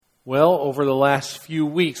Well, over the last few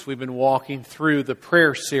weeks, we've been walking through the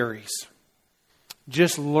prayer series.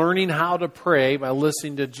 Just learning how to pray by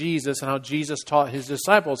listening to Jesus and how Jesus taught His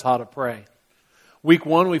disciples how to pray. Week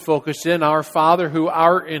 1, we focused in Our Father who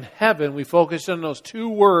art in heaven. We focused in those two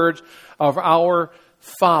words of our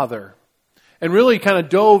Father. And really kind of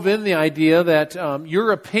dove in the idea that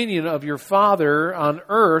your opinion of your Father on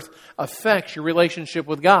earth affects your relationship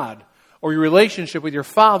with God. Or your relationship with your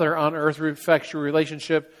Father on earth affects your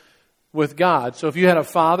relationship with God. So if you had a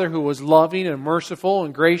father who was loving and merciful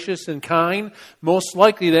and gracious and kind, most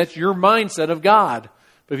likely that's your mindset of God.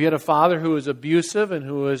 But if you had a father who was abusive and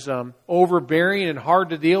who was overbearing and hard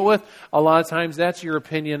to deal with, a lot of times that's your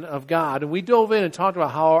opinion of God. And we dove in and talked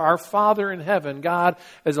about how our Father in heaven, God,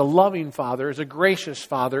 is a loving Father, is a gracious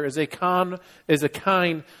Father, is a kind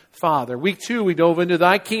Father. Week 2, we dove into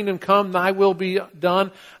Thy kingdom come, Thy will be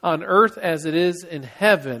done on earth as it is in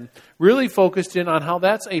heaven. Really focused in on how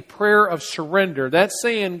that's a prayer of surrender. That's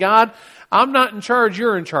saying, God, I'm not in charge,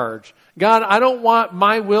 You're in charge. God, I don't want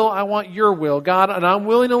my will, I want Your will. God, and I'm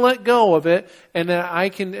willing to let go of it, and that I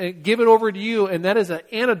can give it over to You, and that is an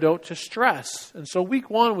antidote to stress. And so week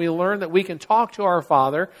 1, we learned that we can talk to our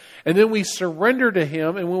Father, and then we surrender to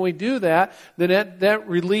Him, and when we do that, then that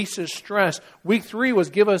releases stress. Week 3 was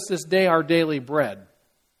give us this day our daily bread.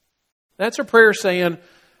 That's a prayer saying,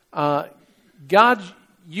 God,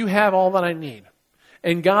 You have all that I need.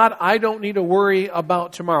 And God, I don't need to worry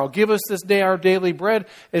about tomorrow. Give us this day our daily bread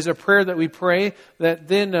is a prayer that we pray that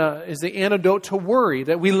then is the antidote to worry,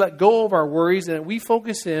 that we let go of our worries and that we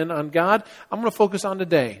focus in on God. I'm going to focus on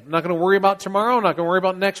today. I'm not going to worry about tomorrow. I'm not going to worry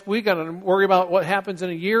about next week. I'm going to worry about what happens in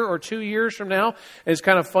a year or 2 years from now. And it's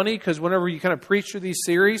kind of funny because whenever you kind of preach through these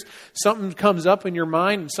series, something comes up in your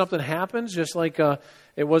mind and something happens, just like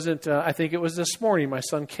it wasn't, I think it was this morning, my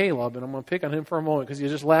son Caleb, and I'm going to pick on him for a moment because he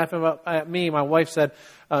was just laughing at me. My wife said,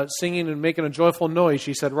 singing and making a joyful noise.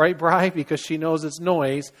 She said, right, Bri? Because she knows it's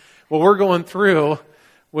noise. Well, we're going through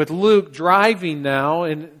with Luke driving now,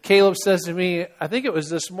 and Caleb says to me, I think it was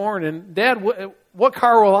this morning, Dad, what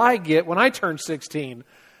car will I get when I turn 16?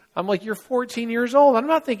 I'm like, you're 14 years old. I'm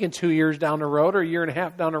not thinking 2 years down the road or a year and a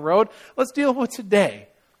half down the road. Let's deal with today.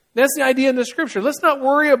 That's the idea in the Scripture. Let's not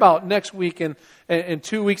worry about next week and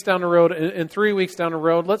 2 weeks down the road and 3 weeks down the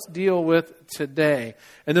road. Let's deal with today.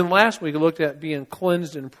 And then last week we looked at being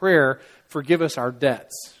cleansed in prayer. Forgive us our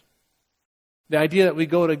debts. The idea that we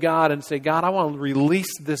go to God and say, God, I want to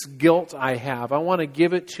release this guilt I have. I want to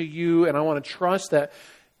give it to You, and I want to trust that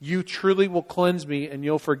You truly will cleanse me and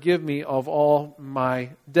You'll forgive me of all my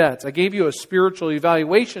debts. I gave you a spiritual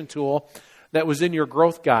evaluation tool that was in your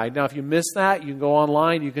growth guide. Now, if you missed that, you can go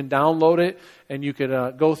online, you can download it, and you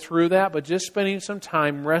could go through that. But just spending some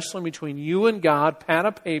time wrestling between you and God, pad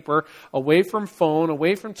of paper, away from phone,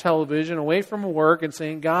 away from television, away from work, and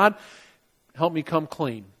saying, God, help me come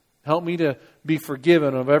clean. Help me to be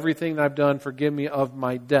forgiven of everything that I've done. Forgive me of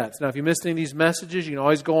my debts. Now, if you missed any of these messages, you can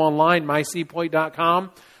always go online,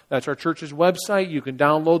 myseapoint.com. That's our church's website. You can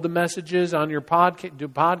download the messages on your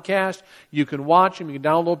podcast. You can watch them. You can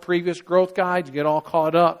download previous growth guides. You get all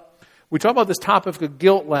caught up. We talked about this topic of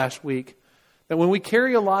guilt last week. That when we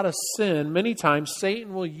carry a lot of sin, many times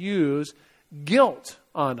Satan will use guilt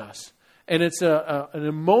on us. And it's an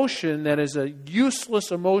emotion that is a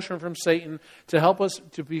useless emotion from Satan to help us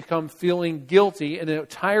to become feeling guilty. And it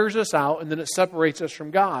tires us out and then it separates us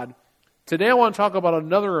from God. Today I want to talk about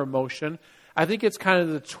another emotion. I think it's kind of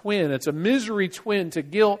the twin. It's a misery twin to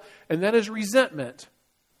guilt, and that is resentment.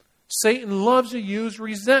 Satan loves to use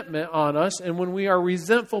resentment on us, and when we are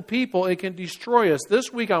resentful people, it can destroy us.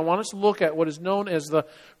 This week, I want us to look at what is known as the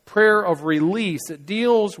prayer of release. It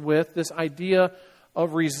deals with this idea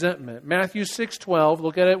of resentment. Matthew 6:12,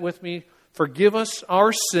 look at it with me. Forgive us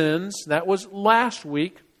our sins. That was last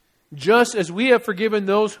week. Just as we have forgiven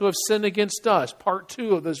those who have sinned against us. Part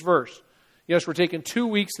 2 of this verse. Yes, we're taking 2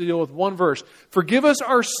 weeks to deal with one verse. Forgive us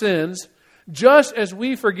our sins, just as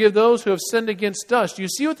we forgive those who have sinned against us. Do you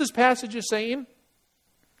see what this passage is saying?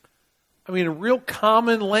 I mean, in real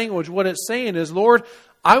common language, what it's saying is, Lord,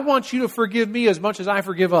 I want You to forgive me as much as I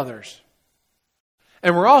forgive others.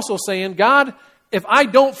 And we're also saying, God, if I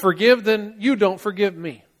don't forgive, then You don't forgive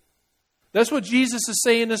me. That's what Jesus is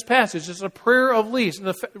saying in this passage. It's a prayer of release.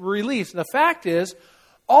 And the fact is,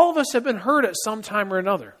 all of us have been hurt at some time or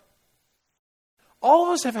another. All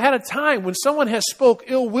of us have had a time when someone has spoke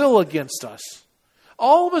ill will against us.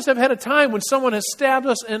 All of us have had a time when someone has stabbed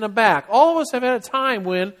us in the back. All of us have had a time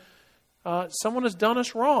when someone has done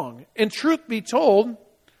us wrong. And truth be told,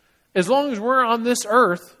 as long as we're on this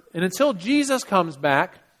earth and until Jesus comes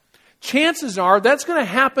back, chances are that's going to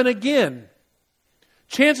happen again.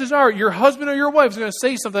 Chances are your husband or your wife is going to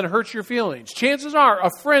say something that hurts your feelings. Chances are a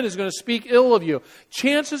friend is going to speak ill of you.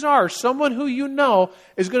 Chances are someone who you know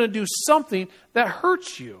is going to do something that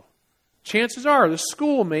hurts you. Chances are the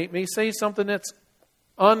schoolmate may say something that's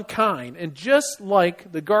unkind. And just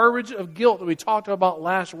like the garbage of guilt that we talked about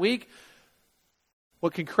last week,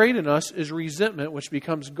 what can create in us is resentment, which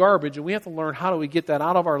becomes garbage. And we have to learn how do we get that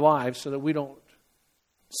out of our lives so that we don't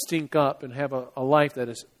stink up and have a life that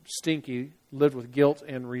is stinky, lived with guilt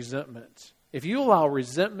and resentment. If you allow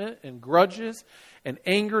resentment and grudges and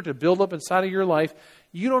anger to build up inside of your life,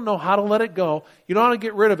 you don't know how to let it go, you don't know how to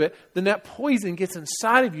get rid of it, then that poison gets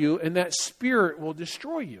inside of you and that spirit will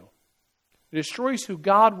destroy you. It destroys who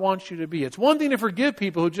God wants you to be. It's one thing to forgive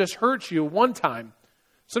people who just hurt you one time.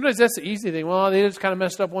 Sometimes that's the easy thing. Well, they just kind of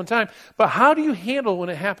messed up one time. But how do you handle when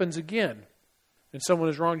it happens again? And someone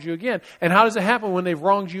has wronged you again. And how does it happen when they've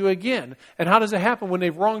wronged you again? And how does it happen when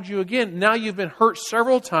they've wronged you again? Now you've been hurt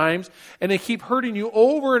several times and they keep hurting you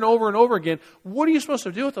over and over and over again. What are you supposed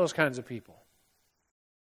to do with those kinds of people?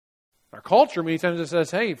 Our culture many times it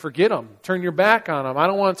says, hey, forget them. Turn your back on them. I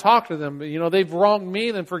don't want to talk to them. But, they've wronged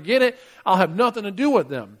me, then forget it. I'll have nothing to do with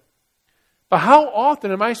them. But how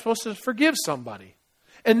often am I supposed to forgive somebody?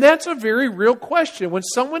 And that's a very real question. When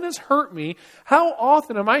someone has hurt me, how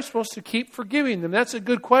often am I supposed to keep forgiving them? That's a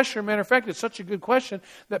good question. Matter of fact, it's such a good question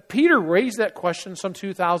that Peter raised that question some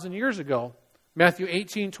 2,000 years ago. Matthew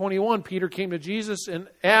 18:21, Peter came to Jesus and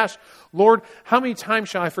asked, Lord, how many times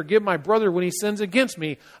shall I forgive my brother when he sins against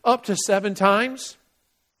me? Up to 7 times?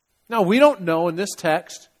 Now, we don't know in this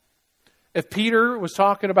text if Peter was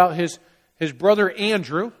talking about his brother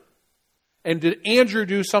Andrew. And did Andrew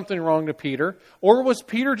do something wrong to Peter? Or was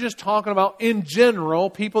Peter just talking about, in general,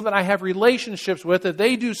 people that I have relationships with, that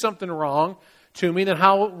they do something wrong to me, then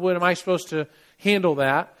am I supposed to handle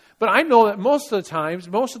that? But I know that most of the times,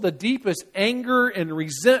 most of the deepest anger and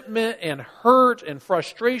resentment and hurt and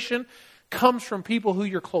frustration comes from people who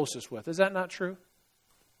you're closest with. Is that not true?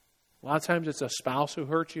 A lot of times it's a spouse who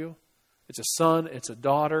hurt you. It's a son, it's a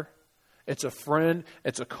daughter, it's a friend,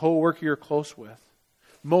 it's a coworker you're close with.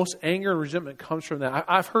 Most anger and resentment comes from that.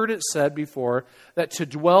 I've heard it said before that to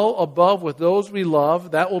dwell above with those we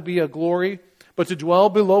love, that will be a glory. But to dwell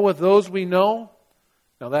below with those we know,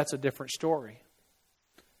 now that's a different story.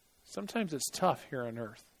 Sometimes it's tough here on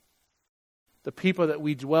earth. The people that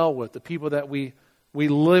we dwell with, the people that we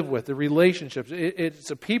live with, the relationships. It's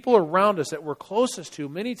the people around us that we're closest to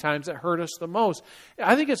many times that hurt us the most.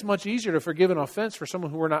 I think it's much easier to forgive an offense for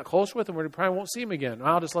someone who we're not close with and we probably won't see him again.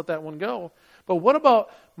 I'll just let that one go. But what about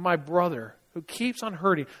my brother who keeps on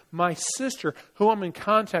hurting? My sister who I'm in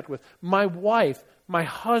contact with? My wife, my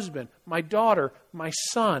husband, my daughter, my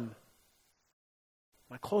son,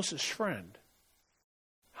 my closest friend.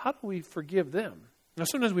 How do we forgive them? Now,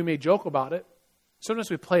 sometimes we may joke about it. Sometimes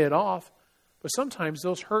we play it off. But sometimes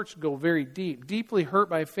those hurts go very deep. Deeply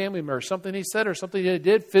hurt by a family member. Something he said or something they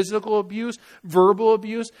did. Physical abuse, verbal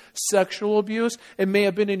abuse, sexual abuse. It may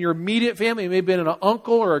have been in your immediate family. It may have been an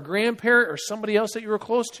uncle or a grandparent or somebody else that you were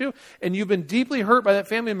close to. And you've been deeply hurt by that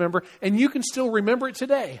family member. And you can still remember it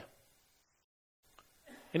today.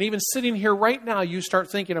 And even sitting here right now, you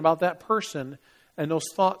start thinking about that person. And those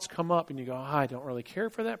thoughts come up and you go, I don't really care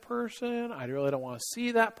for that person. I really don't want to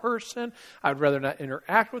see that person. I'd rather not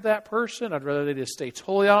interact with that person. I'd rather they just stay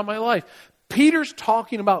totally out of my life. Peter's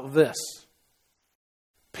talking about this.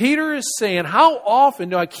 Peter is saying, how often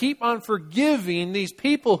do I keep on forgiving these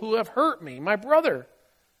people who have hurt me, my brother?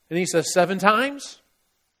 And he says 7 times.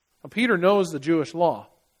 Well, Peter knows the Jewish law.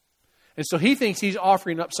 And so he thinks he's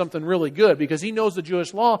offering up something really good because he knows the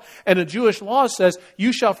Jewish law. And the Jewish law says,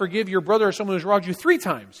 you shall forgive your brother or someone who's wronged you 3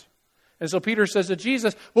 times. And so Peter says to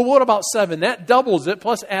Jesus, well, what about 7? That doubles it,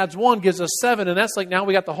 plus adds 1, gives us 7. And that's like now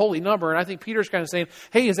we got the holy number. And I think Peter's kind of saying,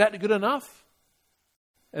 hey, is that good enough?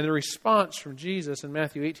 And the response from Jesus in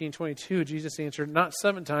Matthew 18:22, Jesus answered, not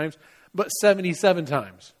 7 times, but 77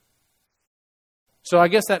 times. So I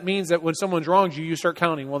guess that means that when someone's wronged you, you start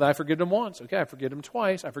counting. Well, I forgive them once. Okay, I forgive them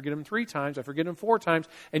twice. I forgive them 3 times. I forgive them 4 times.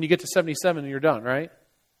 And you get to 77 and you're done, right?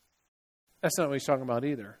 That's not what he's talking about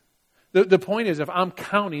either. The point is, if I'm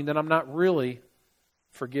counting, then I'm not really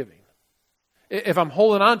forgiving. If I'm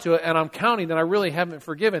holding on to it and I'm counting, then I really haven't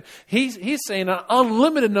forgiven. He's saying an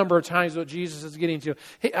unlimited number of times what Jesus is getting to.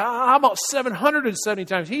 How about 770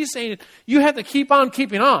 times? He's saying you have to keep on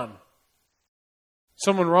keeping on.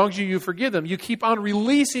 Someone wrongs you, you forgive them. You keep on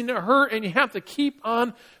releasing the hurt and you have to keep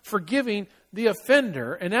on forgiving the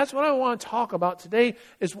offender. And that's what I want to talk about today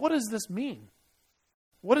is what does this mean?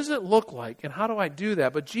 What does it look like? And how do I do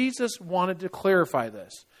that? But Jesus wanted to clarify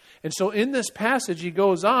this. And so in this passage, he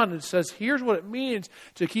goes on and says, here's what it means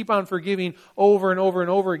to keep on forgiving over and over and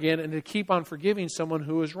over again and to keep on forgiving someone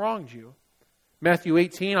who has wronged you. Matthew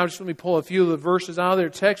 18, I'll just let me pull a few of the verses out of their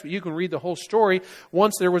text, but you can read the whole story.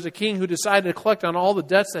 Once there was a king who decided to collect on all the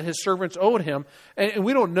debts that his servants owed him. And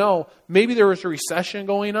we don't know. Maybe there was a recession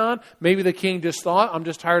going on. Maybe the king just thought, I'm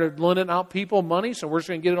just tired of lending out people money, so we're just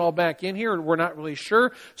going to get it all back in here. We're not really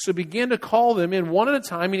sure. So he began to call them in one at a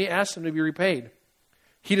time, and he asked them to be repaid.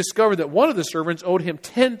 He discovered that one of the servants owed him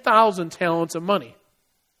 10,000 talents of money.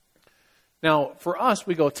 Now, for us,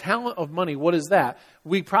 we go, talent of money, what is that?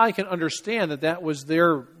 We probably can understand that that was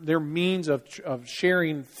their means of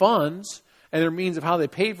sharing funds and their means of how they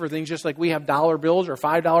paid for things, just like we have dollar bills or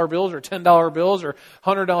 $5 bills or $10 bills or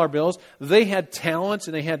 $100 bills. They had talents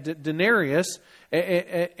and they had denarius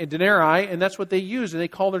and denarii, and that's what they used. And they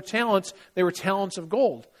called their talents, they were talents of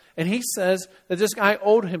gold. And he says that this guy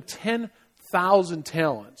owed him 10,000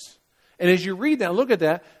 talents. And as you read that, look at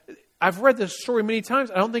that, I've read this story many times.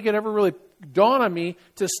 I don't think it ever really dawned on me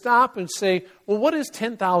to stop and say, well, what is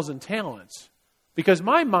 10,000 talents? Because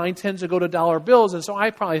my mind tends to go to dollar bills, and so I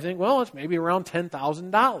probably think, well, it's maybe around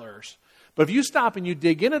 $10,000. But if you stop and you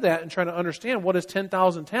dig into that and try to understand what is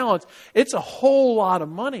 10,000 talents, it's a whole lot of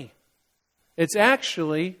money. It's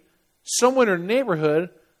actually somewhere in the neighborhood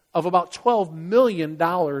of about $12 million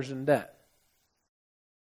in debt.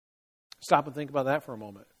 Stop and think about that for a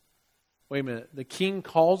moment. Wait a minute. The king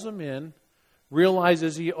calls him in,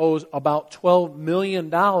 realizes he owes about $12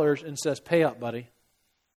 million, and says, pay up, buddy.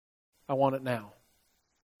 I want it now.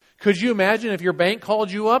 Could you imagine if your bank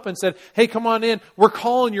called you up and said, hey, come on in, we're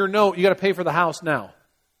calling your note, you got to pay for the house now.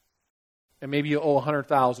 And maybe you owe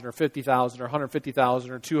 $100,000 or $50,000 or $150,000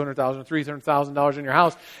 or $200,000 or $300,000 in your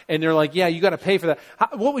house, and they're like, yeah, you got to pay for that.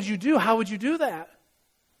 What would you do? How would you do that?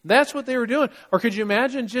 That's what they were doing. Or could you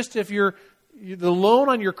imagine just if the loan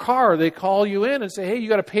on your car, they call you in and say, hey, you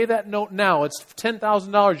got to pay that note now. It's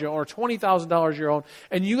 $10,000 you own or $20,000 you own,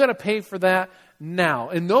 and you got to pay for that now.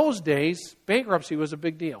 In those days, bankruptcy was a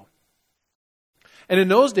big deal. And in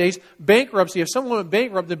those days, bankruptcy, if someone went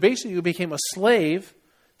bankrupt, then basically you became a slave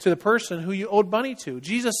to the person who you owed money to.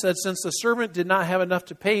 Jesus said, since the servant did not have enough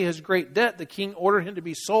to pay his great debt, the king ordered him to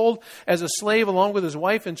be sold as a slave along with his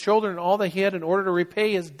wife and children and all that he had in order to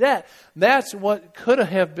repay his debt. That's what could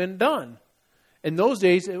have been done. In those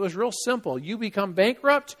days, it was real simple. You become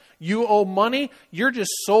bankrupt, you owe money, you're just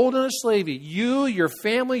sold into slavery. You, your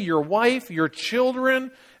family, your wife, your children,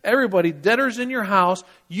 everybody, debtors in your house,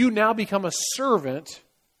 you now become a servant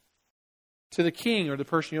to the king or the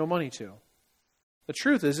person you owe money to. The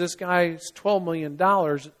truth is, this guy's $12 million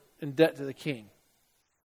in debt to the king.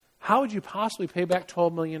 How would you possibly pay back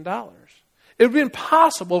 $12 million? It would be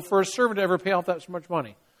impossible for a servant to ever pay off that much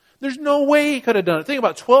money. There's no way he could have done it. Think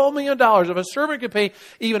about $12 million. If a servant could pay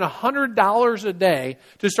even $100 a day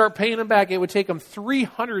to start paying him back, it would take him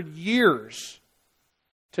 300 years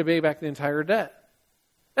to pay back the entire debt.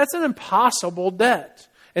 That's an impossible debt.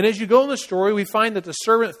 And as you go in the story, we find that the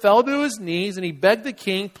servant fell to his knees and he begged the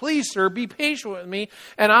king, please, sir, be patient with me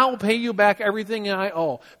and I will pay you back everything I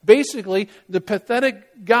owe. Basically, the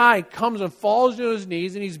pathetic guy comes and falls to his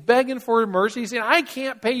knees and he's begging for mercy. He's saying, I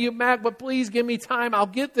can't pay you back, but please give me time. I'll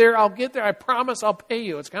get there. I promise I'll pay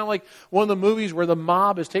you. It's kind of like one of the movies where the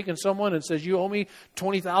mob is taking someone and says, you owe me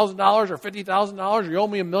 $20,000 or $50,000 or you owe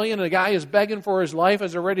me $1 million. And the guy is begging for his life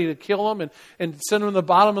as they're ready to kill him and send him to the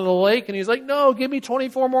bottom of the lake. And he's like, no, give me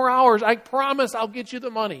 24 more hours. I promise I'll get you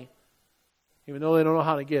the money. Even though they don't know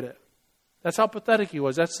how to get it. That's how pathetic he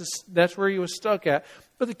was. That's where he was stuck at.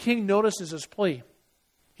 But the king notices his plea.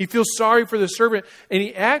 He feels sorry for the servant and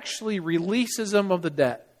he actually releases him of the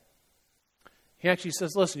debt. He actually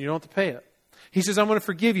says, listen, you don't have to pay it. He says, I'm going to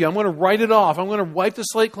forgive you. I'm going to write it off. I'm going to wipe the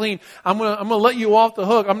slate clean. I'm going to let you off the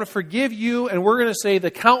hook. I'm going to forgive you and we're going to say the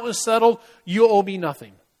count is settled. You owe me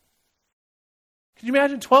nothing. Can you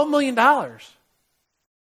imagine $12 million?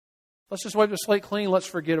 Let's just wipe the slate clean. Let's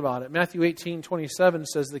forget about it. Matthew 18:27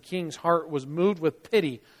 says the king's heart was moved with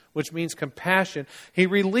pity, which means compassion. He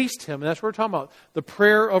released him. And that's what we're talking about. The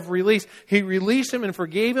prayer of release. He released him and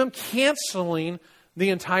forgave him, canceling the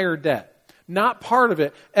entire debt. Not part of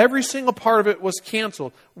it. Every single part of it was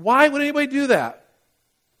canceled. Why would anybody do that?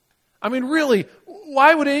 I mean, really,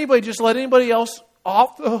 why would anybody just let anybody else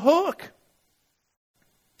off the hook?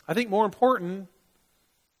 I think more important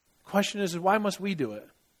question is why must we do it?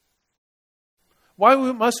 Why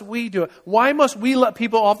must we do it? Why must we let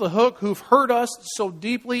people off the hook who've hurt us so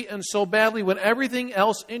deeply and so badly when everything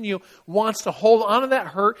else in you wants to hold on to that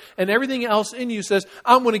hurt and everything else in you says,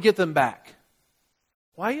 I'm going to get them back?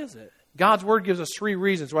 Why is it? God's Word gives us 3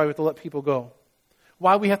 reasons why we have to let people go.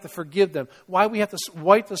 Why we have to forgive them. Why we have to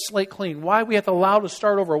wipe the slate clean. Why we have to allow to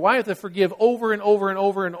start over. Why we have to forgive over and over and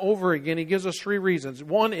over and over again. He gives us 3 reasons.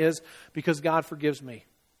 One is because God forgives me.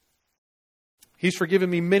 He's forgiven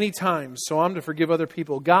me many times, so I'm to forgive other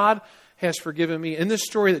people. God has forgiven me. In this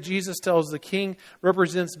story that Jesus tells, the king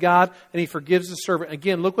represents God, and he forgives the servant.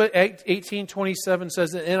 Again, look what 18:27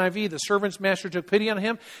 says in NIV. The servant's master took pity on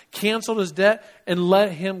him, canceled his debt, and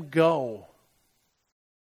let him go.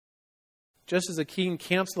 Just as the king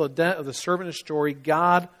canceled the debt of the servant in the story,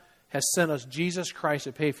 God has sent us Jesus Christ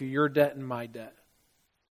to pay for your debt and my debt.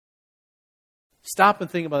 Stop and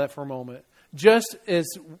think about that for a moment. Just as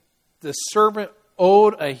the servant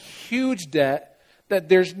owed a huge debt that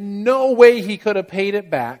there's no way he could have paid it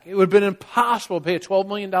back. It would have been impossible to pay a $12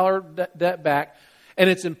 million debt back. And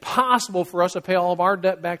it's impossible for us to pay all of our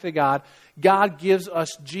debt back to God. God gives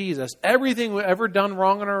us Jesus. Everything we've ever done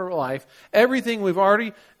wrong in our life, everything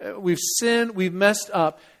we've sinned, we've messed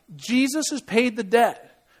up, Jesus has paid the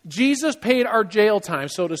debt. Jesus paid our jail time,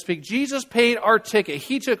 so to speak. Jesus paid our ticket.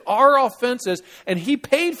 He took our offenses and He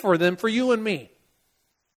paid for them for you and me.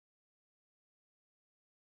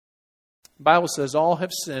 The Bible says all have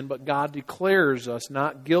sinned, but God declares us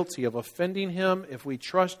not guilty of offending Him if we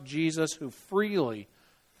trust Jesus, who freely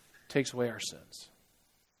takes away our sins.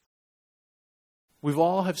 We've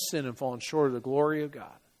all have sinned and fallen short of the glory of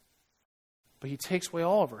God. But He takes away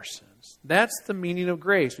all of our sins. That's the meaning of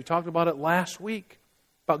grace. We talked about it last week,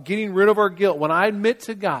 about getting rid of our guilt. When I admit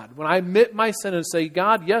to God, when I admit my sin and say,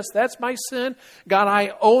 God, yes, that's my sin. God,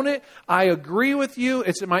 I own it. I agree with you.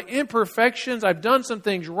 It's my imperfections. I've done some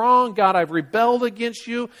things wrong. God, I've rebelled against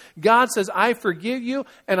you. God says, I forgive you,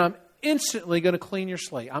 and I'm instantly going to clean your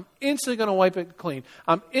slate. I'm instantly going to wipe it clean.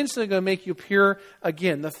 I'm instantly going to make you pure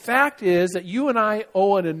again. The fact is that you and I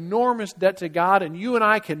owe an enormous debt to God, and you and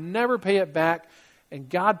I can never pay it back, and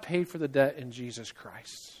God paid for the debt in Jesus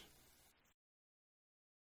Christ.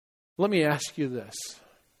 Let me ask you this.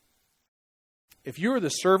 If you were the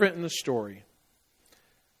servant in the story,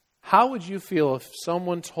 how would you feel if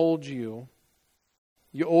someone told you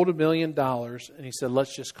you owed $1 million and he said,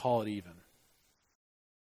 let's just call it even?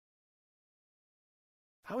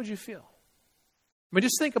 How would you feel? I mean,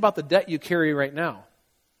 just think about the debt you carry right now.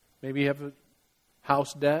 Maybe you have a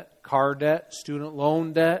house debt, car debt, student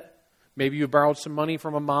loan debt. Maybe you borrowed some money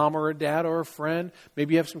from a mom or a dad or a friend.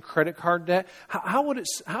 Maybe you have some credit card debt. How would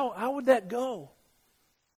that go?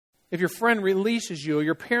 If your friend releases you, or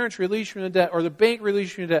your parents release you from the debt, or the bank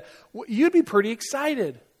releases you from the debt, you'd be pretty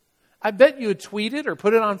excited. I bet you would tweet it or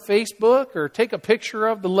put it on Facebook or take a picture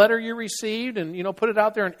of the letter you received and, put it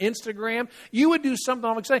out there on Instagram. You would do something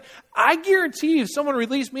I'm excited. I guarantee you if someone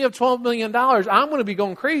released me of $12 million, I'm going to be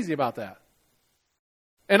going crazy about that.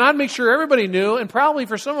 And I'd make sure everybody knew, and probably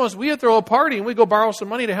for some of us, we'd throw a party and we'd go borrow some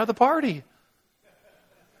money to have the party.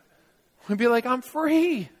 We'd be like, I'm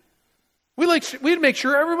free. We'd make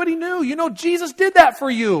sure everybody knew. Jesus did that for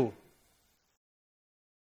you.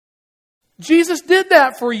 Jesus did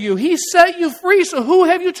that for you. He set you free, so who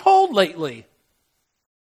have you told lately?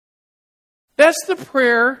 That's the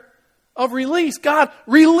prayer of release. God,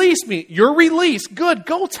 release me. You're released. Good.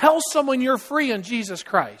 Go tell someone you're free in Jesus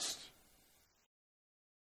Christ.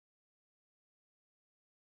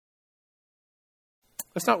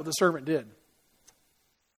 That's not what the servant did.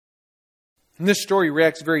 And this story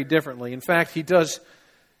reacts very differently. In fact,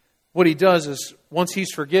 what he does is, once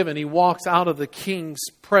he's forgiven, he walks out of the king's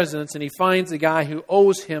presence and he finds the guy who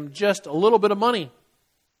owes him just a little bit of money.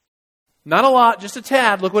 Not a lot, just a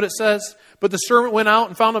tad. Look what it says. But the servant went out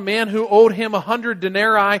and found a man who owed him 100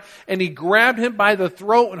 denarii, and he grabbed him by the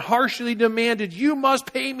throat and harshly demanded, you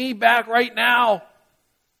must pay me back right now.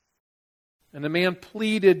 And the man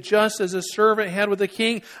pleaded just as his servant had with the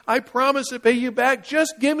king, I promise to pay you back,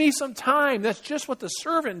 just give me some time. That's just what the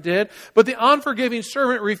servant did. But the unforgiving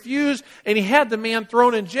servant refused, and he had the man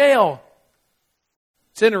thrown in jail.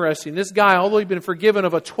 It's interesting. This guy, although he'd been forgiven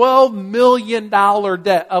of a $12 million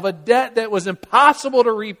debt, of a debt that was impossible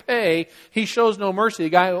to repay, he shows no mercy. The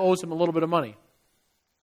guy owes him a little bit of money.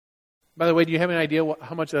 By the way, do you have any idea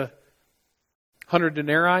how much a 100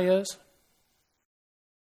 denarii is?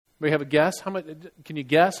 We have a guess? How much? Can you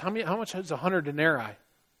guess? How much is 100 denarii?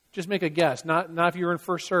 Just make a guess. Not if you were in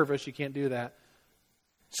first service, you can't do that.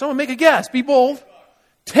 Someone make a guess. Be bold.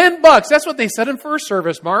 $10. That's what they said in first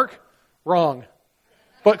service, Mark. Wrong.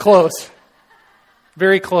 But close.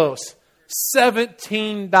 Very close.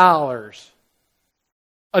 $17.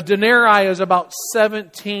 A denarii is about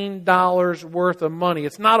 $17 worth of money.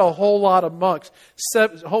 It's not a whole lot of bucks.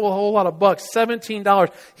 Whole lot of bucks.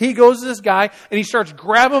 $17. He goes to this guy and he starts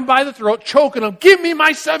grabbing him by the throat, choking him. Give me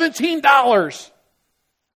my $17.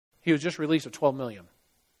 He was just released of $12 million.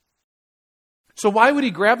 So why would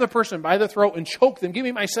he grab the person by the throat and choke them? Give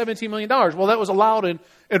me my $17 million. Well, that was allowed in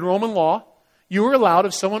Roman law. You were allowed,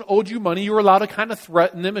 if someone owed you money, you were allowed to kind of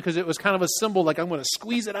threaten them because it was kind of a symbol like, I'm going to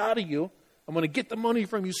squeeze it out of you. I'm going to get the money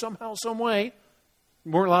from you somehow, some way.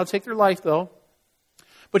 You weren't allowed to take their life, though.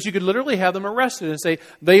 But you could literally have them arrested and say,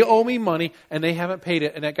 they owe me money and they haven't paid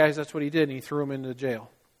it. And that guy, that's what he did, and he threw him into jail.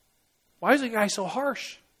 Why is the guy so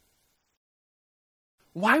harsh?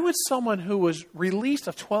 Why would someone who was released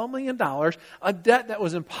of $12 million, a debt that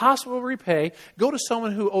was impossible to repay, go to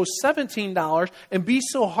someone who owes $17 and be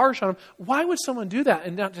so harsh on him? Why would someone do that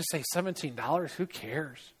and not just say $17? Who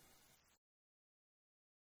cares?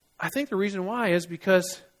 I think the reason why is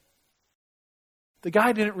because the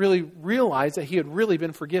guy didn't really realize that he had really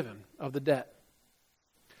been forgiven of the debt.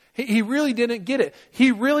 He really didn't get it.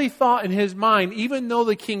 He really thought in his mind, even though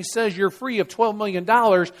the king says you're free of $12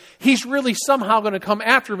 million, he's really somehow going to come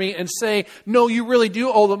after me and say, no, you really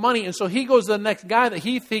do owe the money. And so he goes to the next guy that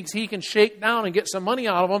he thinks he can shake down and get some money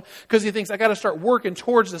out of him because he thinks I got to start working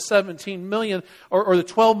towards the $17 million or the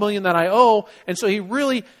 $12 million that I owe. And so he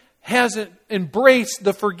really hasn't embraced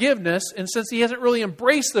the forgiveness. And since he hasn't really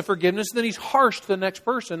embraced the forgiveness, then he's harsh to the next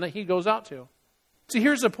person that he goes out to. See,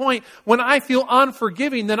 here's the point. When I feel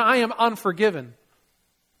unforgiving, then I am unforgiven.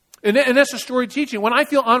 And that's the story teaching. When I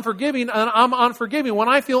feel unforgiving, I'm unforgiving. When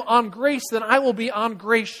I when I ungraced, then I will be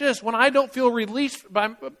ungracious. When I don't feel released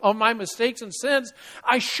of my mistakes and sins,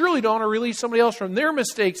 I surely don't want to release somebody else from their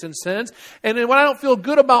mistakes and sins. And then when I don't feel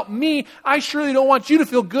good about me, I surely don't want you to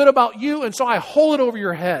feel good about you. And so I hold it over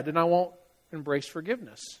your head and I won't embrace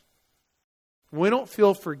forgiveness. When we don't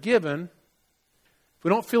feel forgiven, if we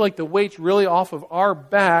don't feel like the weight's really off of our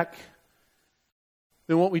back,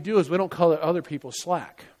 then what we do is we don't cut other people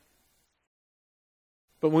slack.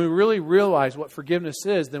 But when we really realize what forgiveness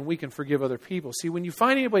is, then we can forgive other people. See, when you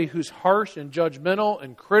find anybody who's harsh and judgmental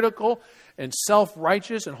and critical and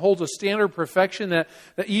self-righteous and holds a standard of perfection that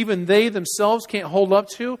even they themselves can't hold up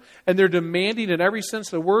to, and they're demanding in every sense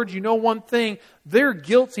of the word, you know one thing, they're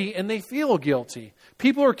guilty and they feel guilty.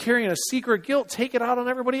 People are carrying a secret guilt, take it out on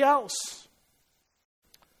everybody else.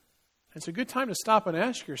 It's a good time to stop and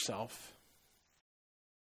ask yourself,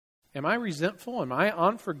 am I resentful? Am I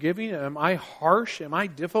unforgiving? Am I harsh? Am I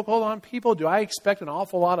difficult on people? Do I expect an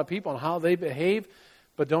awful lot of people on how they behave,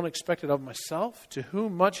 but don't expect it of myself? To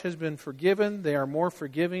whom much has been forgiven, they are more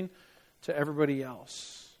forgiving to everybody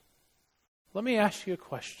else. Let me ask you a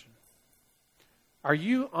question. Are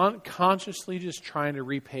you unconsciously just trying to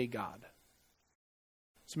repay God?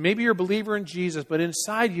 So maybe you're a believer in Jesus, but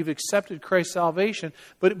inside you've accepted Christ's salvation,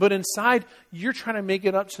 but inside you're trying to make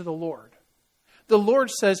it up to the Lord. The Lord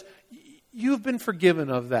says, you've been forgiven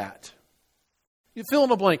of that. You fill in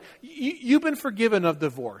the blank. You've been forgiven of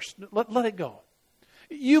divorce. Let it go.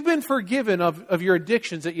 You've been forgiven of your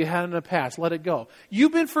addictions that you had in the past. Let it go.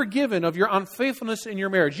 You've been forgiven of your unfaithfulness in your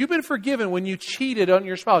marriage. You've been forgiven when you cheated on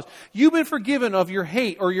your spouse. You've been forgiven of your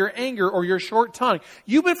hate or your anger or your short tongue.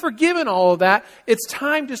 You've been forgiven all of that. It's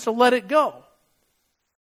time just to let it go.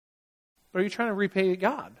 Or are you trying to repay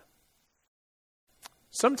God?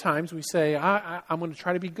 Sometimes we say, I'm going to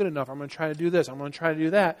try to be good enough. I'm going to try to do this. I'm going to try to do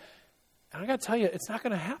that. And I got to tell you, it's not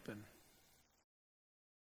going to happen.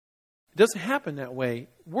 It doesn't happen that way.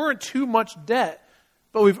 We're in too much debt,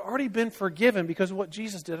 but we've already been forgiven because of what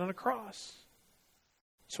Jesus did on the cross.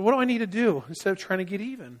 So what do I need to do instead of trying to get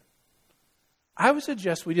even? I would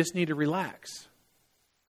suggest we just need to relax.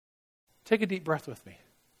 Take a deep breath with me.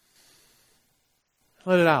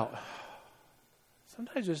 Let it out.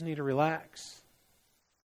 Sometimes you just need to relax.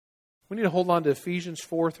 We need to hold on to Ephesians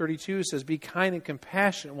 4:32. It says, be kind and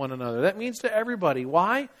compassionate one another. That means to everybody.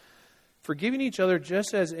 Why? Forgiving each other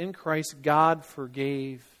just as in Christ God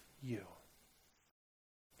forgave you.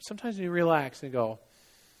 Sometimes you relax and go,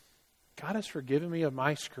 God has forgiven me of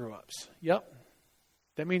my screw-ups. Yep.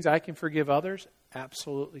 That means I can forgive others?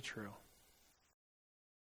 Absolutely true.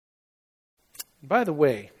 And by the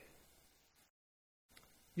way,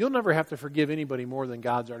 you'll never have to forgive anybody more than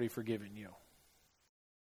God's already forgiven you.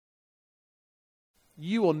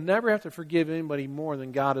 You will never have to forgive anybody more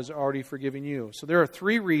than God has already forgiven you. So there are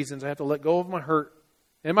 3 reasons I have to let go of my hurt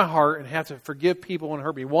in my heart and have to forgive people when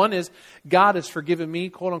hurt me. One is God has forgiven me,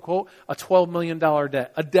 quote unquote, a $12 million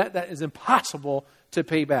debt. A debt that is impossible to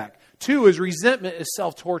pay back. 2 is resentment is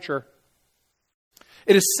self-torture.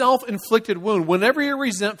 It is self-inflicted wound. Whenever you're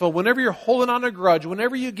resentful, whenever you're holding on a grudge,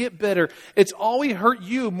 whenever you get bitter, it's always hurt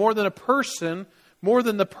you more than the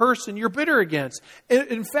person you're bitter against.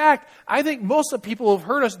 In fact, I think most of the people who have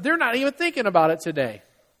hurt us, they're not even thinking about it today.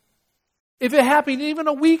 If it happened even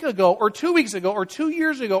a week ago, or 2 weeks ago, or 2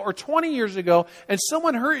 years ago, or 20 years ago, and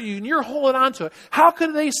someone hurt you and you're holding on to it, how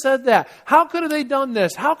could they said that? How could have they done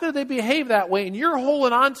this? How could they behave that way? And you're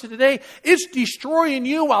holding on to today, it's destroying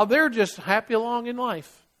you while they're just happy along in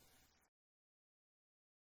life.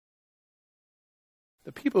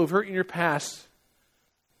 The people who've hurt you in your past,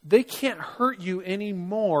 they can't hurt you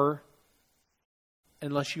anymore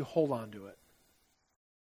unless you hold on to it.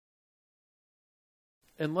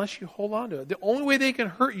 Unless you hold on to it. The only way they can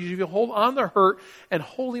hurt you is if you hold on to the hurt, and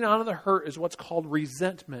holding on to the hurt is what's called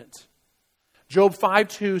resentment. Job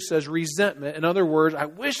 5:2 says resentment. In other words, I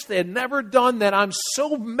wish they had never done that. I'm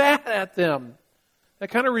so mad at them.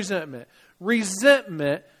 That kind of resentment.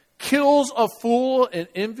 Resentment kills a fool and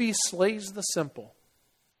envy slays the simple.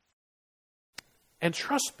 And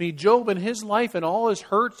trust me, Job in his life and all his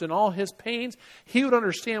hurts and all his pains, he would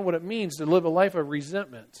understand what it means to live a life of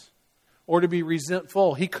resentment. Or to be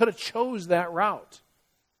resentful. He could have chose that route.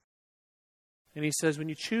 And he says, when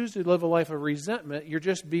you choose to live a life of resentment, you're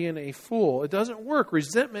just being a fool. It doesn't work.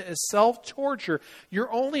 Resentment is self-torture.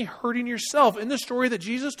 You're only hurting yourself. In the story that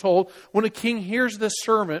Jesus told, when a king hears this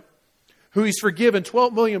servant, who he's forgiven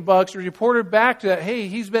 $12 million, reported back that, hey,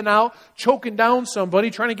 he's been out choking down somebody,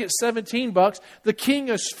 trying to get $17. The king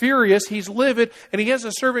is furious, he's livid, and he has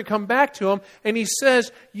a servant come back to him, and he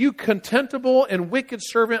says, you contemptible and wicked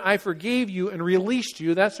servant, I forgave you and released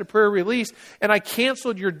you. That's the prayer release. And I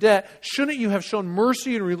canceled your debt. Shouldn't you have shown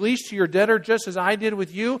mercy and release to your debtor just as I did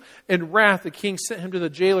with you? In wrath, the king sent him to the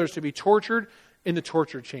jailers to be tortured in the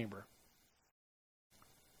torture chamber.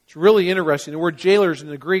 It's really interesting. The word jailers in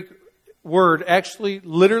the Greek word actually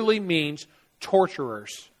literally means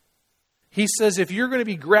torturers. He says, if you're going to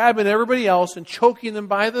be grabbing everybody else and choking them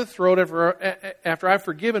by the throat after I've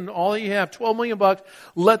forgiven all that you have, $12 million,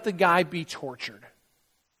 let the guy be tortured.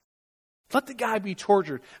 Let the guy be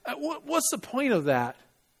tortured. What's the point of that?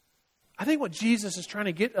 I think what Jesus is trying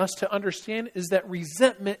to get us to understand is that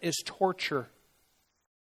resentment is torture.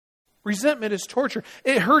 Resentment is torture.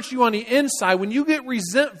 It hurts you on the inside. When you get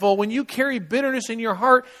resentful, when you carry bitterness in your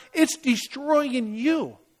heart, it's destroying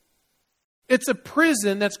you. It's a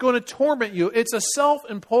prison that's going to torment you. It's a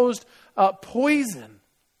self-imposed poison.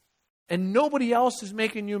 And nobody else is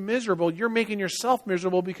making you miserable. You're making yourself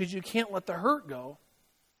miserable because you can't let the hurt go.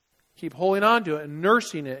 Keep holding on to it and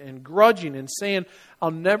nursing it and grudging and saying, I'll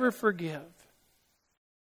never forgive.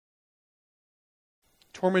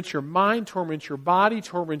 Torments your mind, torments your body,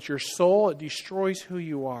 torments your soul. It destroys who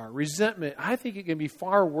you are. Resentment, I think it can be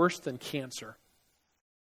far worse than cancer.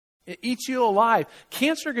 It eats you alive.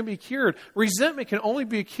 Cancer can be cured. Resentment can only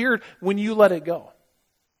be cured when you let it go.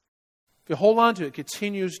 If you hold on to it, it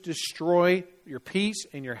continues to destroy your peace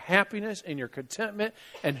and your happiness and your contentment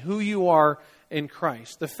and who you are in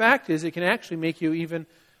Christ. The fact is, it can actually make you even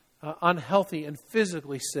unhealthy and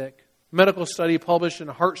physically sick. Medical study published in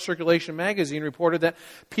Heart Circulation magazine reported that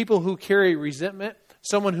people who carry resentment,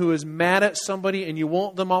 someone who is mad at somebody and you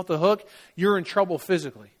want them off the hook, you're in trouble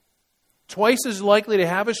physically. Twice as likely to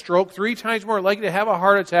have a stroke, 3 times more likely to have a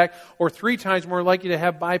heart attack, or 3 times more likely to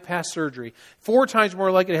have bypass surgery. 4 times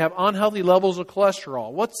more likely to have unhealthy levels of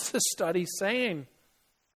cholesterol. What's the study saying?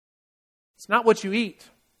 It's not what you eat.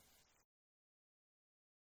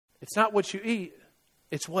 It's not what you eat.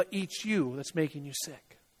 It's what eats you that's making you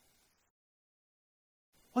sick.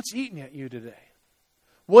 What's eating at you today?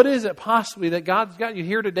 What is it possibly that God's got you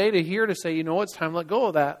here today to say, you know what, it's time to let go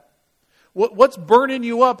of that? What's burning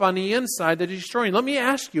you up on the inside that is destroying? Let me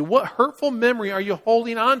ask you, what hurtful memory are you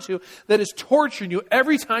holding on to that is torturing you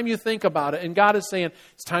every time you think about it? And God is saying,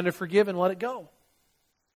 it's time to forgive and let it go.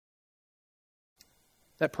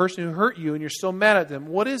 That person who hurt you and you're still mad at them,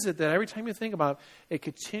 what is it that every time you think about it, it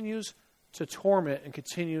continues to torment and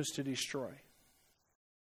continues to destroy?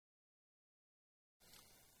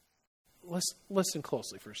 Listen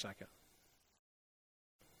closely for a second.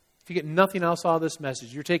 If you get nothing else out of this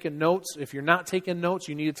message, you're taking notes. If you're not taking notes,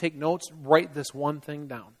 you need to take notes. Write this one thing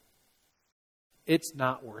down. It's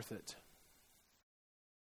not worth it.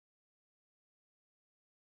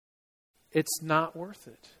 It's not worth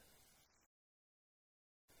it.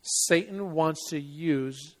 Satan wants to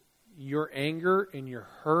use your anger and your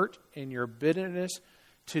hurt and your bitterness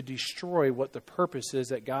to destroy what the purpose is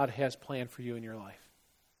that God has planned for you in your life.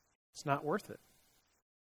 It's not worth it.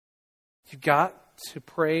 You've got to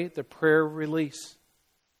pray the prayer of release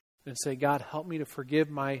and say, God, help me to forgive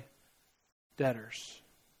my debtors.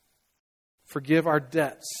 Forgive our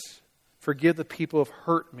debts. Forgive the people who have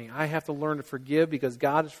hurt me. I have to learn to forgive because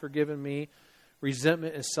God has forgiven me.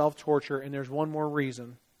 Resentment is self-torture, and there's one more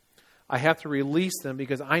reason. I have to release them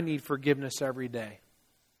because I need forgiveness every day.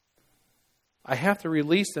 I have to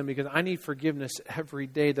release them because I need forgiveness every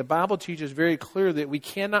day. The Bible teaches very clearly that we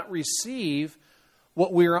cannot receive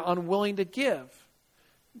what we are unwilling to give.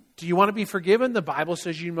 Do you want to be forgiven? The Bible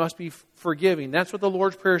says you must be forgiving. That's what the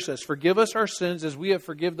Lord's Prayer says. Forgive us our sins as we have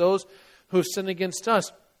forgiven those who have sinned against us.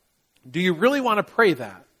 Do you really want to pray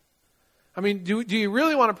that? I mean, do you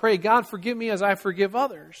really want to pray, God, forgive me as I forgive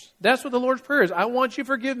others? That's what the Lord's Prayer is. I want you to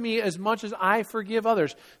forgive me as much as I forgive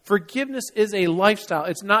others. Forgiveness is a lifestyle.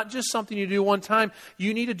 It's not just something you do one time.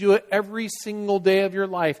 You need to do it every single day of your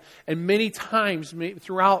life and many times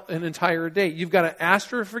throughout an entire day. You've got to ask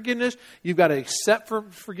for forgiveness. You've got to accept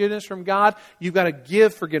forgiveness from God. You've got to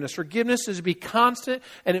give forgiveness. Forgiveness is to be constant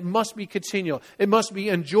and it must be continual. It must be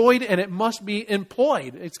enjoyed and it must be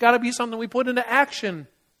employed. It's got to be something we put into action.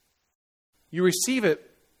 You receive it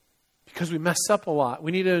because we mess up a lot.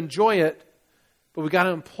 We need to enjoy it, but we got to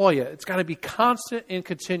employ it. It's got to be constant and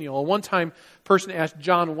continual. One time, a person asked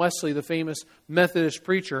John Wesley, the famous Methodist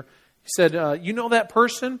preacher, he said, you know that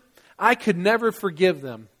person? I could never forgive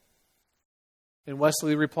them. And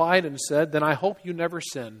Wesley replied and said, then I hope you never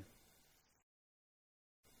sin.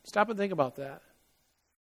 Stop and think about that.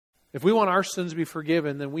 If we want our sins to be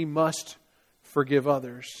forgiven, then we must forgive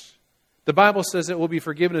others. The Bible says that we'll be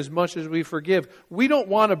forgiven as much as we forgive. We don't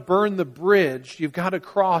want to burn the bridge you've got to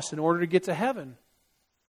cross in order to get to heaven.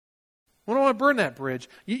 We don't want to burn that bridge.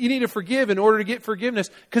 You need to forgive in order to get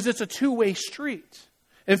forgiveness because it's a two-way street.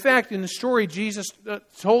 In fact, in the story Jesus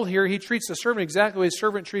told here, he treats the servant exactly the way the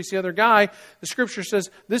servant treats the other guy. The Scripture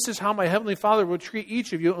says, this is how my heavenly Father will treat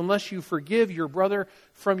each of you unless you forgive your brother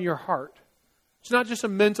from your heart. It's not just a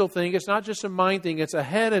mental thing. It's not just a mind thing. It's a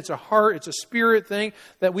head, it's a heart, it's a spirit thing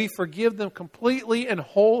that we forgive them completely and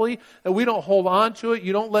wholly, that we don't hold on to it.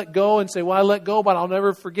 You don't let go and say, well, I let go, but I'll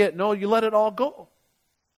never forget. No, you let it all go.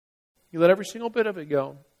 You let every single bit of it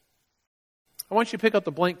go. I want you to pick up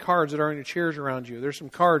the blank cards that are on your chairs around you. There's some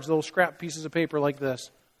cards, little scrap pieces of paper like this.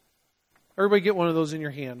 Everybody get one of those in your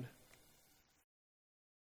hand.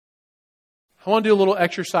 I want to do a little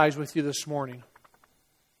exercise with you this morning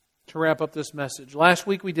to wrap up this message. Last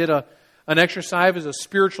week we did an exercise as a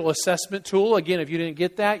spiritual assessment tool. Again, if you didn't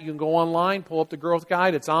get that, you can go online, pull up the growth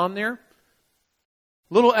guide. It's on there.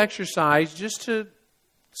 Little exercise just to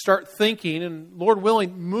start thinking and, Lord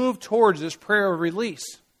willing, move towards this prayer of release.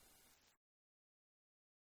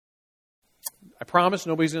 I promise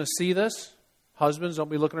nobody's going to see this. Husbands, don't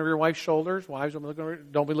be looking over your wife's shoulders. Wives, don't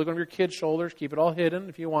be looking over your kids' shoulders. Keep it all hidden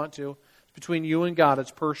if you want to. Between you and God, it's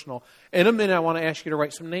personal. In a minute, I want to ask you to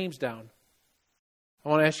write some names down. I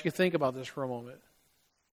want to ask you to think about this for a moment.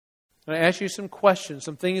 And I ask you some questions,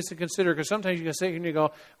 some things to consider, because sometimes you can sit here and you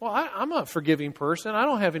go, well, I'm a forgiving person. I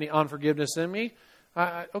don't have any unforgiveness in me.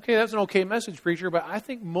 Okay, that's an okay message, preacher, but I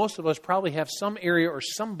think most of us probably have some area or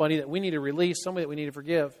somebody that we need to release, somebody that we need to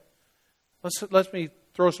forgive. Let me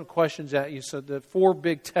throw some questions at you. So the 4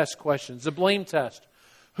 big test questions. The blame test.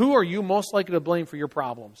 Who are you most likely to blame for your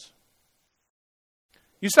problems?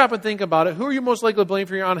 You stop and think about it. Who are you most likely to blame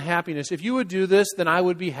for your unhappiness? If you would do this, then I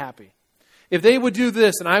would be happy. If they would do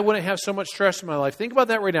this, then I wouldn't have so much stress in my life. Think about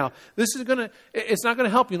that right now. It's not going to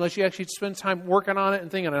help you unless you actually spend time working on it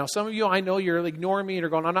and thinking on it. Now, some of you, I know you're ignoring me and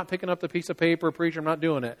you're going, I'm not picking up the piece of paper, preacher, I'm not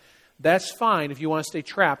doing it. That's fine if you want to stay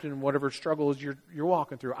trapped in whatever struggles you're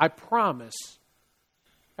walking through. I promise,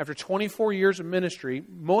 after 24 years of ministry,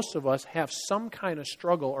 most of us have some kind of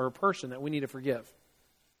struggle or a person that we need to forgive.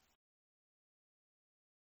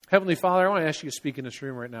 Heavenly Father, I want to ask you to speak in this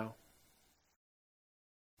room right now.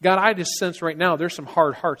 God, I just sense right now there's some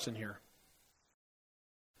hard hearts in here.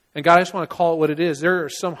 And God, I just want to call it what it is. There are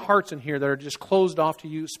some hearts in here that are just closed off to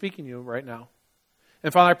you, speaking to you right now.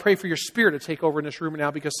 And Father, I pray for your Spirit to take over in this room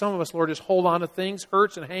now, because some of us, Lord, just hold on to things,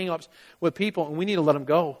 hurts and hang-ups with people, and we need to let them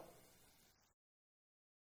go.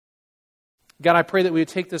 God, I pray that we would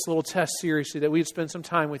take this little test seriously, that we would spend some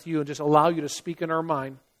time with you and just allow you to speak in our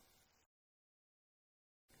mind.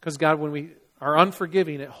 Because, God, when we are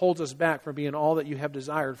unforgiving, it holds us back from being all that you have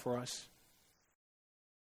desired for us.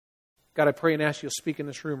 God, I pray and ask you to speak in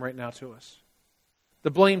this room right now to us. The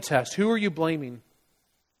blame test. Who are you blaming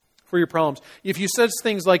for your problems? If you said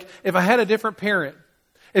things like, if I had a different parent,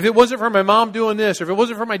 if it wasn't for my mom doing this, or if it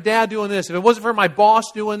wasn't for my dad doing this, if it wasn't for my boss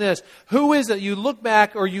doing this, who is it you look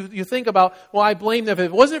back or you think about, well, I blame them. If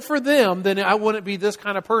it wasn't for them, then I wouldn't be this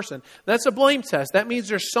kind of person. That's a blame test. That means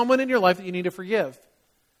there's someone in your life that you need to forgive.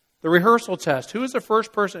 The rehearsal test. Who is the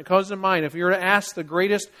first person that comes to mind if you were to ask the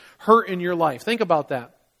greatest hurt in your life? Think about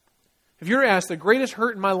that. If you're asked, the greatest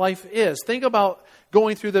hurt in my life is, think about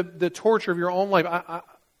going through the torture of your own life.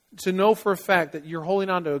 To know for a fact that you're holding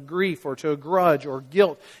on to a grief or to a grudge or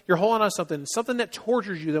guilt. You're holding on to something that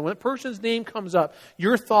tortures you. That when a person's name comes up,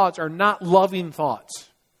 your thoughts are not loving thoughts.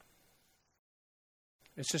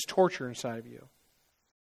 It's just torture inside of you.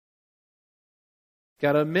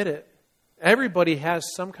 Got to admit it. Everybody has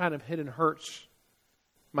some kind of hidden hurts.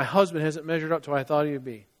 My husband hasn't measured up to what I thought he would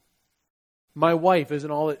be. My wife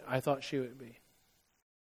isn't all that I thought she would be.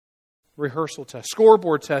 Rehearsal test.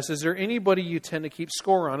 Scoreboard test. Is there anybody you tend to keep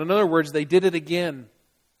score on? In other words, they did it again.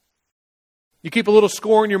 You keep a little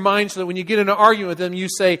score in your mind so that when you get in an argument with them, you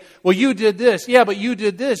say, well, you did this. Yeah, but you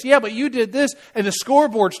did this. Yeah, but you did this. And the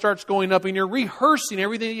scoreboard starts going up and you're rehearsing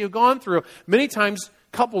everything that you've gone through. Many times,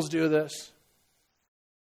 couples do this.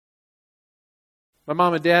 My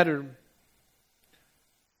mom and dad are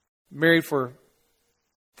married for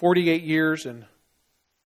 48 years, and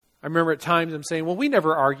I remember at times them saying, well, we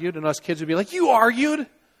never argued, and us kids would be like, you argued?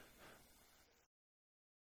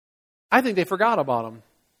 I think they forgot about them.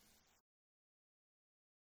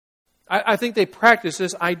 I think they practiced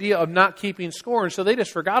this idea of not keeping score, and so they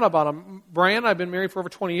just forgot about them. Brian and I have been married for over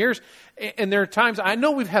 20 years, and there are times, I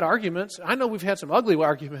know we've had arguments. I know we've had some ugly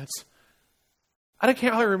arguments. I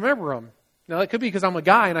can't really remember them. Now, it could be because I'm a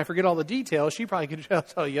guy and I forget all the details. She probably could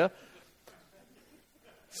tell you.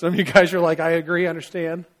 Some of you guys are like, I agree,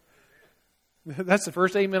 understand. That's the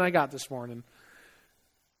first amen I got this morning.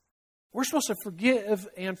 We're supposed to forgive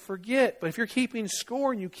and forget. But if you're keeping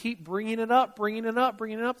score and you keep bringing it up,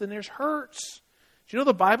 then there's hurts. Do you know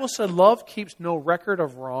the Bible said love keeps no record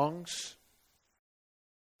of wrongs?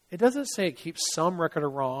 It doesn't say it keeps some record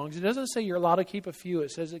of wrongs. It doesn't say you're allowed to keep a few.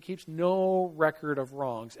 It says it keeps no record of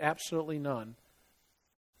wrongs. Absolutely none.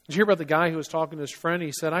 Did you hear about the guy who was talking to his friend?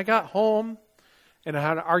 He said, I got home and I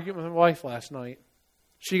had an argument with my wife last night.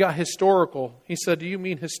 She got historical. He said, do you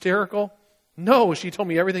mean hysterical? No, she told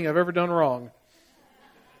me everything I've ever done wrong.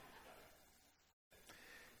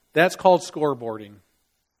 That's called scoreboarding.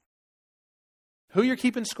 Who you're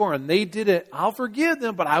keeping score on? They did it. I'll forgive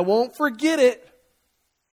them, but I won't forget it.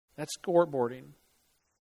 That's scoreboarding.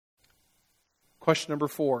 Question number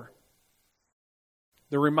 4.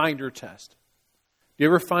 The reminder test. Do you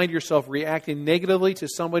ever find yourself reacting negatively to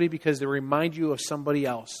somebody because they remind you of somebody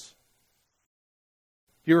else?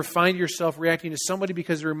 Do you ever find yourself reacting to somebody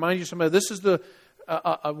because they remind you of somebody? This is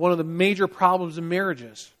one of the major problems in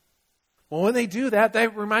marriages. Well, when they do that,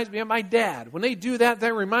 that reminds me of my dad. When they do that,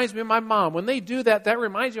 that reminds me of my mom. When they do that, that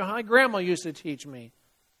reminds me of how my grandma used to teach me.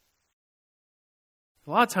 A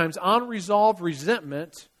lot of times, unresolved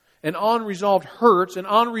resentment and unresolved hurts and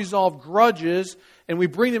unresolved grudges, and we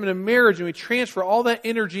bring them into marriage and we transfer all that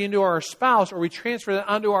energy into our spouse or we transfer that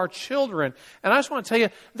onto our children. And I just want to tell you,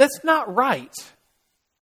 that's not right.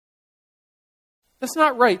 That's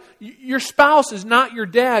not right. Your spouse is not your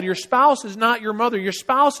dad. Your spouse is not your mother. Your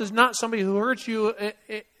spouse is not somebody who hurt you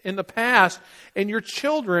in the past. And your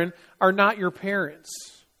children are not your parents.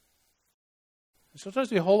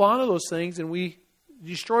 Sometimes we hold on to those things and we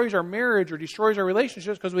destroys our marriage or destroys our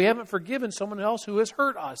relationships because we haven't forgiven someone else who has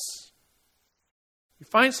hurt us. You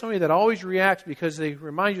find somebody that always reacts because they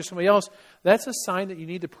remind you of somebody else, that's a sign that you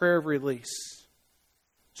need the prayer of release.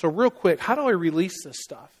 So real quick, how do I release this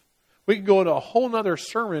stuff? We can go into a whole other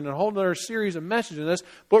sermon and a whole other series of messages in this,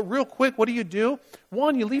 but real quick, what do?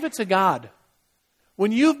 One, you leave it to God.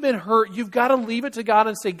 When you've been hurt, you've got to leave it to God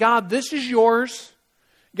and say, God, this is yours.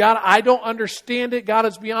 God, I don't understand it. God,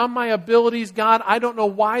 it's beyond my abilities. God, I don't know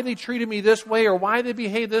why they treated me this way or why they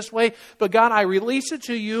behave this way. But God, I release it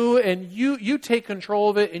to you and you take control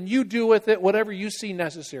of it and you do with it whatever you see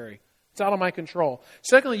necessary. It's out of my control.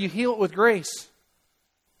 Secondly, you heal it with grace.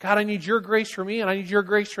 God, I need your grace for me and I need your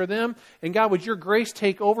grace for them. And God, would your grace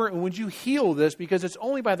take over and would you heal this? Because it's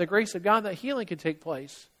only by the grace of God that healing can take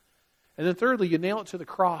place. And then thirdly, you nail it to the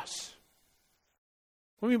cross.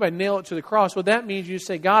 What do you mean by nail it to the cross? Well, that means you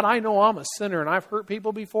say, God, I know I'm a sinner and I've hurt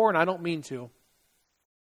people before and I don't mean to.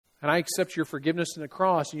 And I accept your forgiveness in the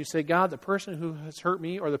cross. And you say, God, the person who has hurt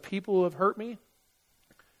me or the people who have hurt me,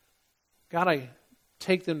 God, I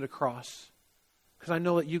take them to the cross because I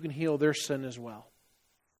know that you can heal their sin as well.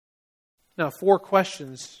 Now, 4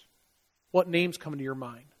 questions. What names come to your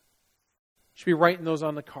mind? You should be writing those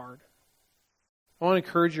on the card. I want to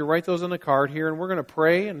encourage you to write those on the card here and we're going to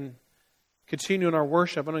pray and continue in our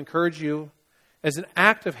worship. I want to encourage you as an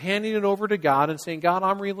act of handing it over to God and saying, God,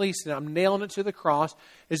 I'm releasing it. I'm nailing it to the cross.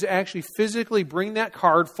 Is to actually physically bring that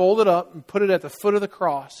card, fold it up, and put it at the foot of the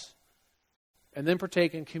cross. And then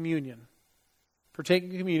partake in communion. Partake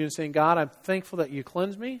in communion saying, God, I'm thankful that you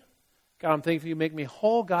cleanse me. God, I'm thankful you make me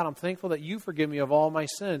whole. God, I'm thankful that you forgive me of all my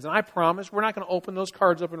sins. And I promise we're not going to open those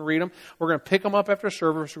cards up and read them. We're going to pick them up after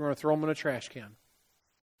service. We're going to throw them in a trash can.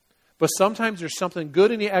 But sometimes there's something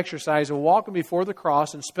good in the exercise of walking before the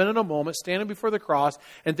cross and spending a moment standing before the cross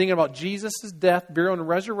and thinking about Jesus' death, burial, and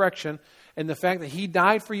resurrection, and the fact that he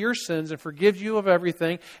died for your sins and forgives you of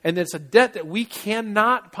everything, and that it's a debt that we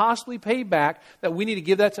cannot possibly pay back, that we need to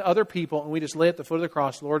give that to other people, and we just lay at the foot of the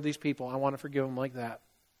cross, Lord, these people, I want to forgive them like that.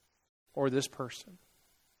 Or this person.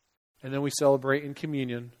 And then we celebrate in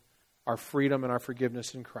communion our freedom and our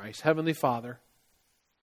forgiveness in Christ. Heavenly Father,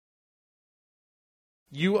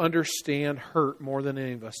 you understand hurt more than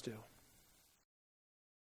any of us do.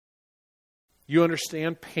 You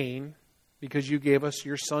understand pain because you gave us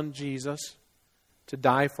your Son Jesus to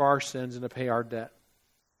die for our sins and to pay our debt.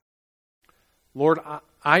 Lord,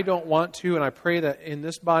 I don't want to, and I pray that in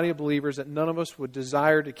this body of believers that none of us would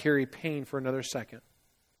desire to carry pain for another second.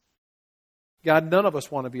 God, none of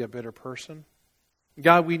us want to be a bitter person.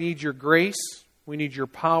 God, we need your grace. We need your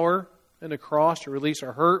power in the cross to release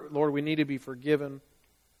our hurt. Lord, we need to be forgiven.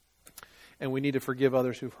 And we need to forgive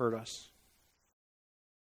others who've hurt us.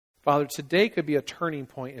 Father, today could be a turning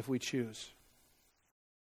point if we choose.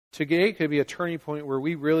 Today could be a turning point where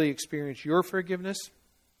we really experience your forgiveness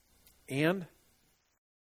and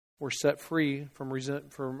we're set free from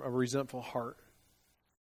a resentful heart.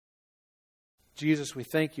 Jesus, we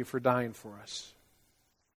thank you for dying for us.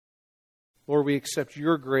 Lord, we accept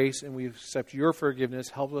your grace and we accept your forgiveness.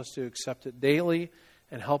 Help us to accept it daily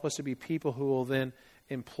and help us to be people who will then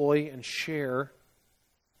employ and share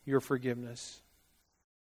your forgiveness.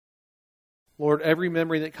 Lord, every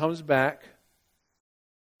memory that comes back,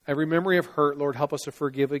 every memory of hurt, Lord, help us to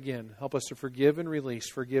forgive again. Help us to forgive and release,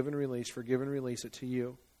 forgive and release, forgive and release it to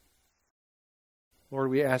you. Lord,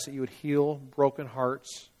 we ask that you would heal broken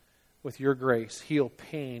hearts with your grace. Heal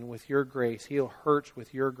pain with your grace. Heal hurts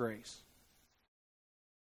with your grace.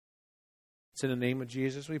 It's in the name of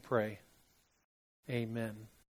Jesus we pray. Amen.